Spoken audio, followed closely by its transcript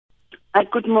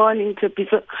Good morning to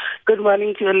people. Good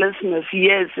morning to your listeners.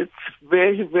 Yes, it's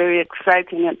very, very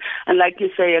exciting and like you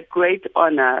say, a great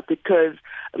honor because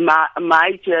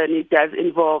my journey does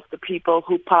involve the people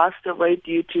who passed away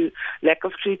due to lack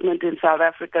of treatment in South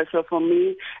Africa. So for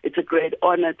me, it's a great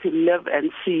honor to live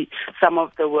and see some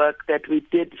of the work that we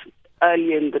did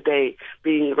early in the day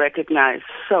being recognized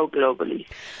so globally.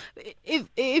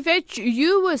 If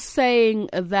you were saying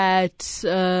that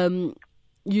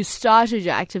you started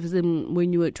your activism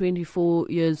when you were 24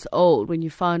 years old, when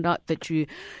you found out that you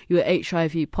were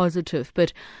HIV positive,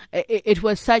 but it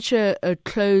was such a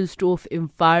closed-off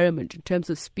environment in terms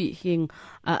of speaking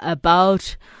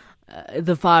about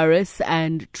the virus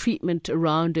and treatment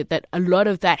around it, that a lot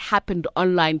of that happened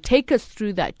online. Take us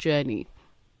through that journey.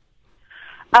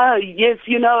 Yes,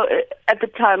 at the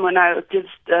time when I just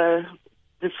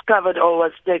discovered or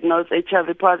was diagnosed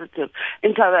HIV positive,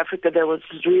 in South Africa there was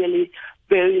really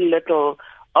very little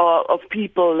of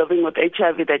people living with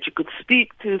HIV that you could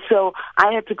speak to. So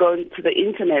I had to go into the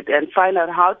internet and find out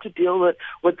how to deal with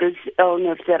this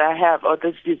illness that I have, or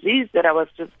this disease that I was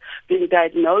just being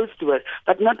diagnosed with.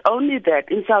 But not only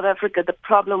that, in South Africa, the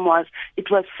problem was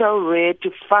it was so rare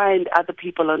to find other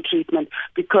people on treatment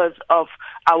because of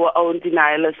our own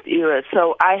denialist era.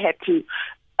 So I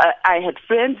had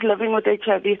friends living with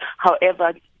HIV.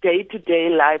 However, day-to-day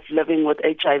life living with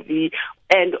HIV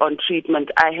and on treatment,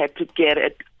 I had to get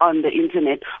it on the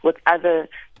internet with other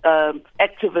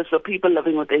activists or people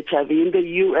living with HIV in the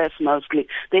U.S. mostly.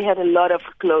 They had a lot of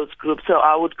closed groups, so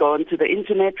I would go onto the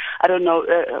internet. I don't know,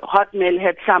 Hotmail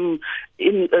had some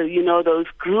in those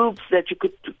groups that you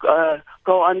could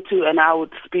go onto, and I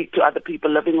would speak to other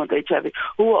people living with HIV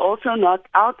who were also not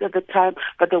out at the time,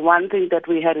 but the one thing that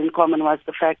we had in common was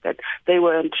the fact that they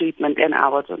were on treatment and I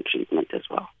was on treatment as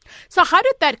well. So how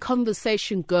did that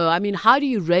conversation go? I mean, how do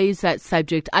you raise that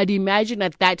subject? I'd imagine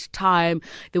at that time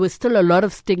there was still a lot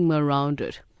of stigma around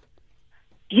it.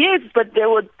 Yes, but there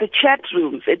were the chat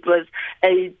rooms. It was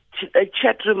a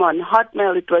chat room on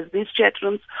Hotmail. It was these chat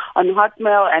rooms on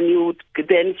Hotmail, and you would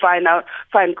then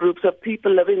find groups of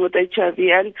people living with HIV,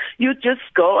 and you just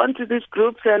go onto these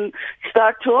groups and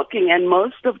start talking. And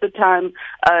most of the time,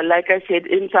 like I said,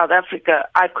 in South Africa,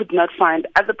 I could not find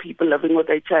other people living with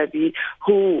HIV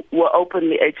who were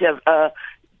openly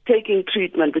taking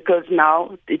treatment, because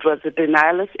now it was a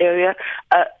denialist era,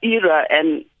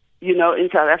 and in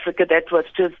South Africa, that was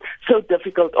just so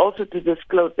difficult also to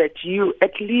disclose that you at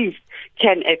least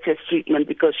can access treatment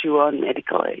because you are on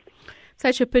medical aid.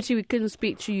 Such a pity we couldn't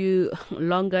speak to you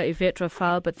longer, Yvette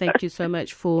Rafal, but thank you so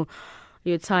much for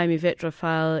your time. Yvette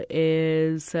Rafal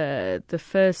is the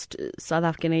first South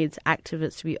African AIDS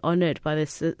activist to be honoured by the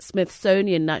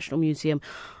Smithsonian National Museum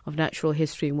of Natural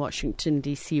History in Washington,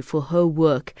 D.C. for her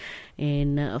work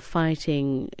in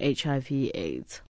fighting HIV/AIDS.